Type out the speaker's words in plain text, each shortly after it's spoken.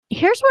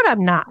Here's what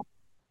I'm not.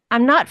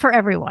 I'm not for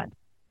everyone.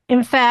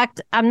 In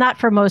fact, I'm not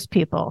for most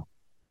people.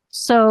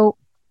 So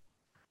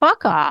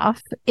fuck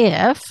off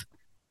if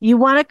you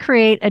want to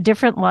create a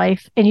different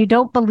life and you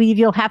don't believe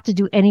you'll have to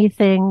do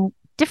anything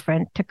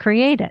different to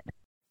create it.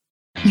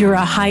 You're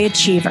a high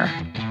achiever.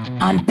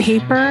 On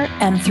paper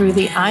and through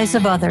the eyes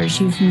of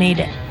others, you've made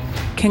it.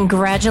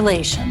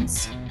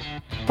 Congratulations.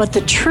 But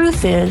the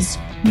truth is,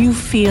 you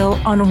feel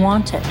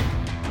unwanted,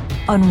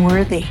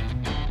 unworthy,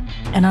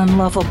 and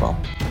unlovable.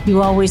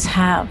 You always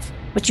have,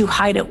 but you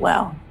hide it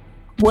well.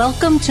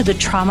 Welcome to the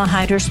Trauma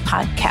Hiders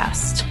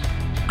Podcast.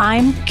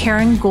 I'm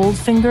Karen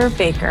Goldfinger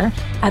Baker,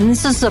 and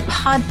this is a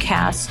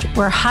podcast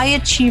where high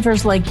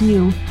achievers like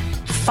you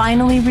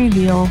finally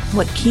reveal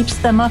what keeps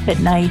them up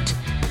at night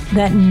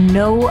that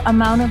no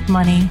amount of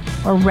money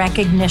or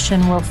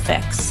recognition will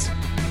fix.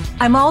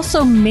 I'm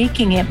also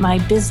making it my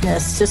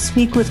business to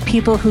speak with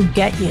people who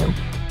get you.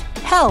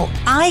 Hell,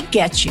 I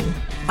get you.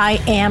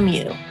 I am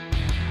you.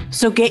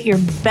 So get your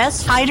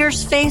best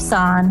hider's face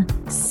on,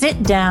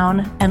 sit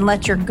down, and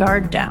let your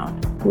guard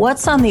down.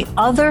 What's on the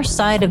other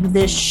side of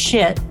this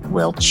shit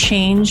will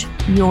change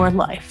your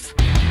life.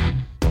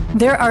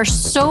 There are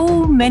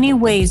so many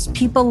ways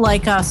people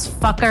like us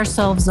fuck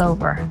ourselves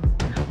over.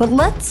 But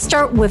let's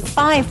start with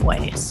 5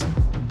 ways.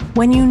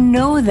 When you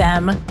know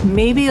them,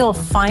 maybe you'll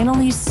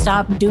finally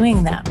stop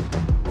doing them.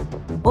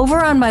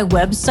 Over on my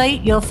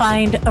website, you'll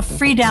find a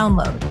free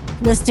download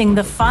listing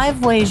the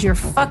 5 ways your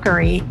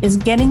fuckery is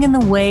getting in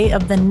the way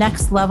of the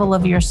next level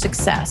of your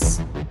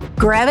success.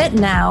 Grab it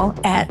now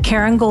at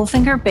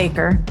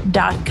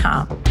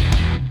KarenGoldfingerBaker.com.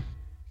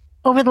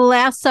 Over the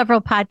last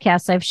several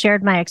podcasts, I've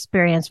shared my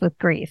experience with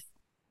grief.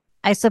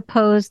 I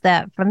suppose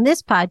that from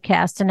this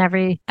podcast and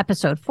every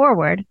episode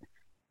forward,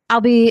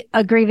 I'll be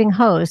a grieving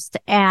host,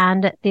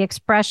 and the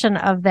expression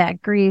of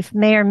that grief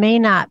may or may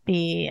not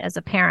be as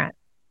a parent.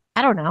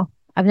 I don't know.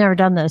 I've never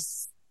done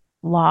this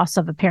loss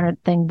of a parent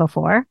thing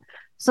before.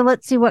 So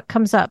let's see what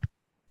comes up.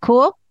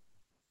 Cool?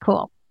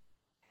 Cool.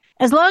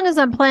 As long as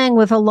I'm playing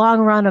with a long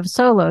run of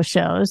solo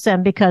shows,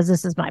 and because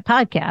this is my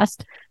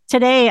podcast,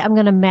 today I'm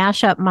going to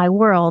mash up my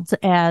worlds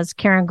as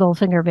Karen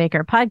Goldfinger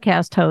Baker,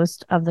 podcast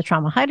host of the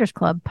Trauma Hiders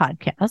Club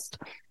podcast,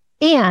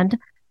 and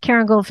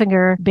Karen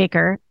Goldfinger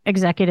Baker,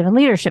 executive and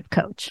leadership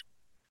coach.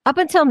 Up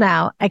until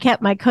now, I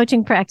kept my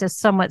coaching practice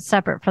somewhat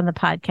separate from the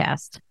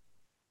podcast.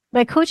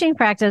 My coaching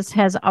practice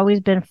has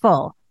always been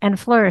full and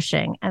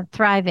flourishing and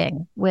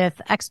thriving with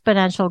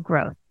exponential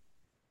growth,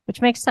 which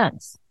makes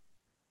sense.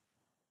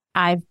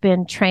 I've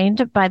been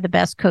trained by the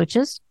best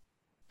coaches,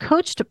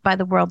 coached by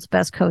the world's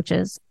best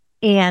coaches,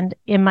 and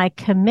in my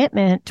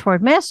commitment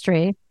toward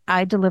mastery,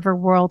 I deliver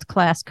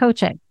world-class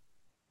coaching.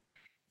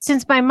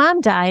 Since my mom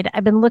died,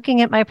 I've been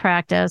looking at my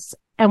practice,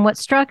 and what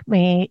struck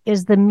me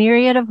is the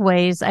myriad of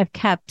ways I've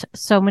kept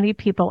so many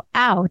people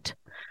out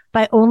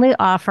by only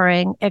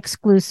offering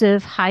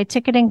exclusive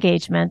high-ticket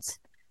engagements,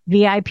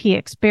 VIP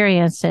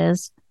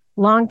experiences,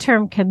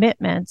 long-term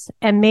commitments,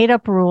 and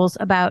made-up rules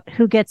about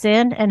who gets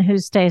in and who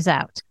stays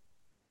out.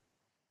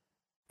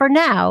 For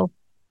now,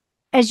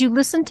 as you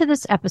listen to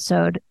this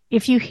episode,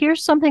 if you hear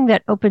something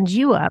that opens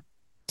you up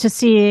to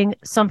seeing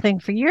something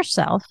for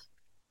yourself,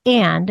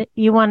 and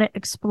you want to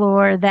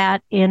explore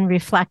that in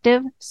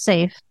reflective,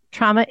 safe,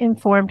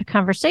 trauma-informed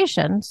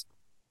conversations,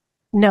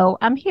 know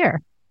I'm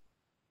here.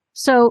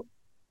 So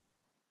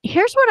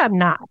here's what I'm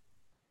not.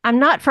 I'm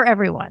not for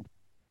everyone.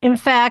 In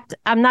fact,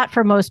 I'm not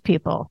for most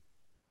people.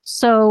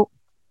 So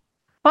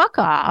fuck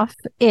off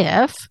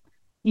if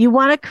you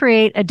want to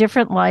create a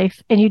different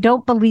life and you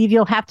don't believe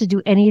you'll have to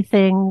do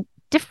anything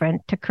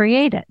different to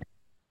create it.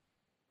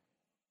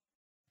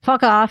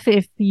 Fuck off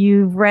if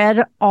you've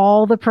read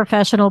all the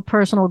professional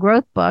personal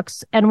growth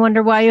books and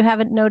wonder why you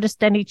haven't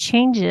noticed any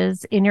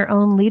changes in your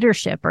own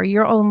leadership or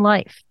your own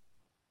life.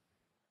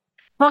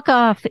 Fuck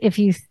off if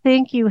you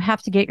think you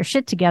have to get your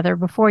shit together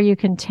before you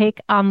can take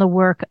on the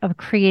work of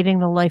creating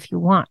the life you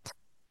want.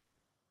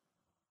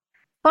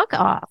 Fuck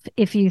off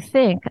if you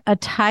think a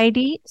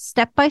tidy,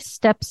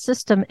 step-by-step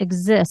system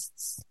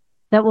exists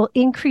that will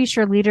increase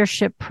your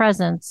leadership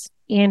presence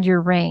and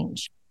your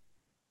range.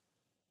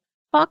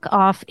 Fuck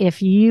off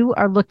if you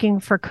are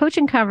looking for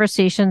coaching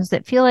conversations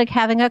that feel like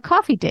having a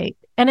coffee date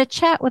and a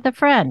chat with a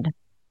friend.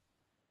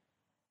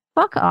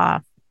 Fuck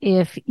off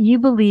if you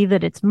believe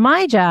that it's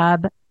my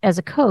job as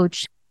a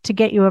coach to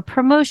get you a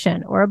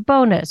promotion or a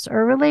bonus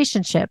or a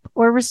relationship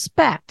or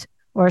respect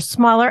or a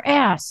smaller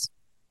ass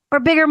or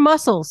bigger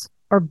muscles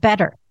or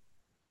better.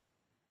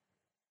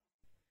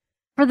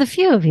 For the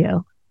few of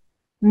you,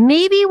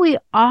 maybe we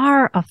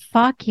are a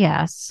fuck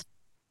yes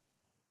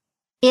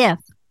if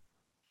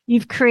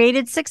you've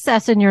created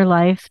success in your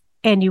life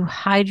and you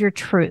hide your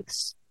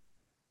truths.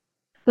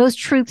 Those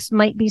truths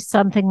might be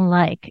something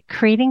like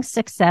creating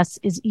success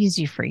is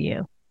easy for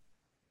you.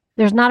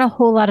 There's not a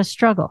whole lot of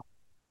struggle.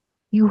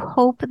 You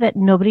hope that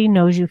nobody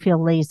knows you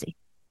feel lazy.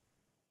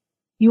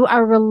 You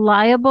are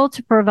reliable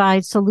to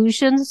provide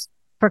solutions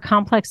for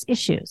complex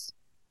issues.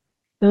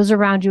 Those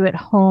around you at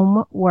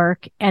home,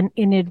 work, and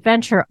in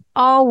adventure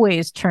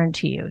always turn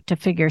to you to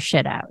figure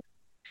shit out.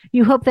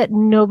 You hope that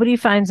nobody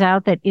finds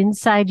out that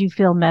inside you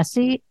feel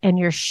messy and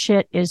your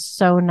shit is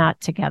so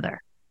not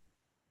together.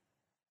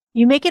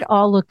 You make it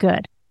all look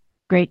good.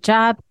 Great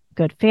job,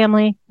 good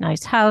family,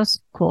 nice house,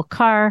 cool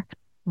car,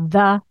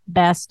 the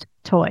best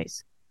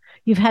toys.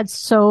 You've had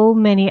so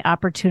many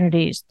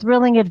opportunities,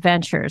 thrilling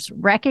adventures,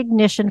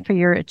 recognition for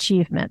your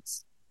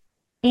achievements.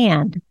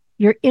 And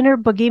your inner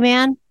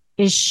boogeyman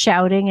is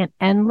shouting an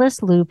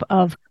endless loop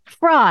of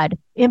fraud,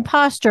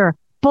 imposter,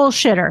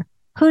 bullshitter.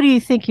 Who do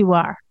you think you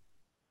are?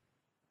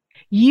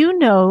 You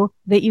know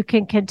that you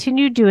can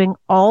continue doing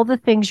all the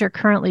things you're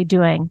currently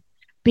doing,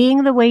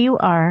 being the way you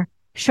are,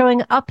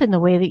 showing up in the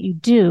way that you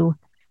do,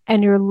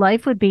 and your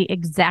life would be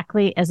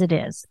exactly as it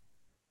is.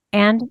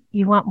 And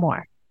you want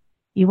more.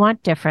 You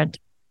want different.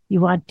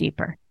 You want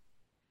deeper.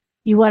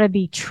 You want to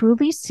be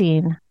truly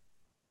seen,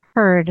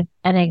 heard,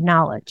 and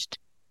acknowledged.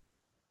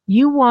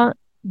 You want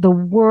the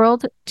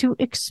world to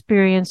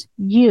experience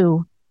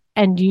you,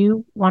 and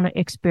you want to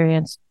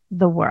experience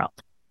the world.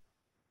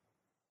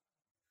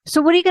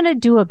 So what are you going to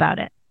do about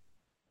it?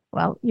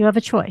 Well, you have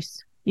a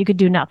choice. You could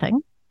do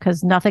nothing,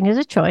 because nothing is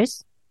a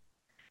choice.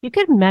 You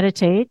could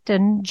meditate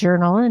and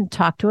journal and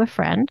talk to a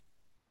friend.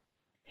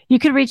 You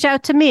could reach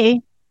out to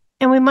me,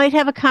 and we might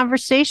have a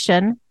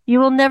conversation you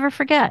will never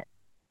forget.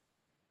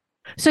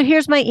 So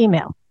here's my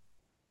email,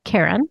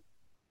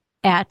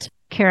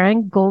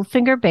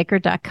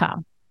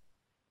 Karen@KarenGoldfingerBaker.com.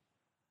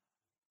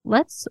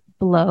 Let's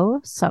blow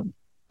some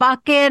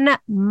fucking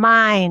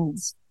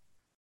minds.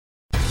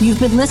 You've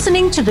been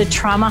listening to the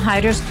Trauma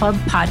Hiders Club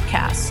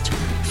podcast.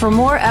 For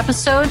more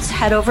episodes,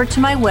 head over to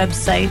my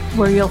website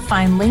where you'll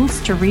find links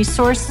to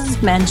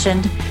resources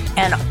mentioned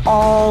and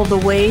all the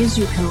ways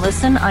you can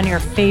listen on your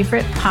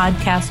favorite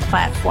podcast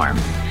platform.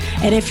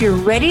 And if you're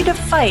ready to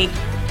fight,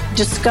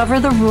 discover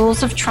the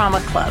rules of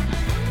Trauma Club.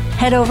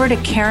 Head over to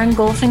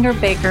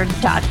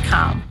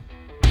KarenGoldfingerBaker.com.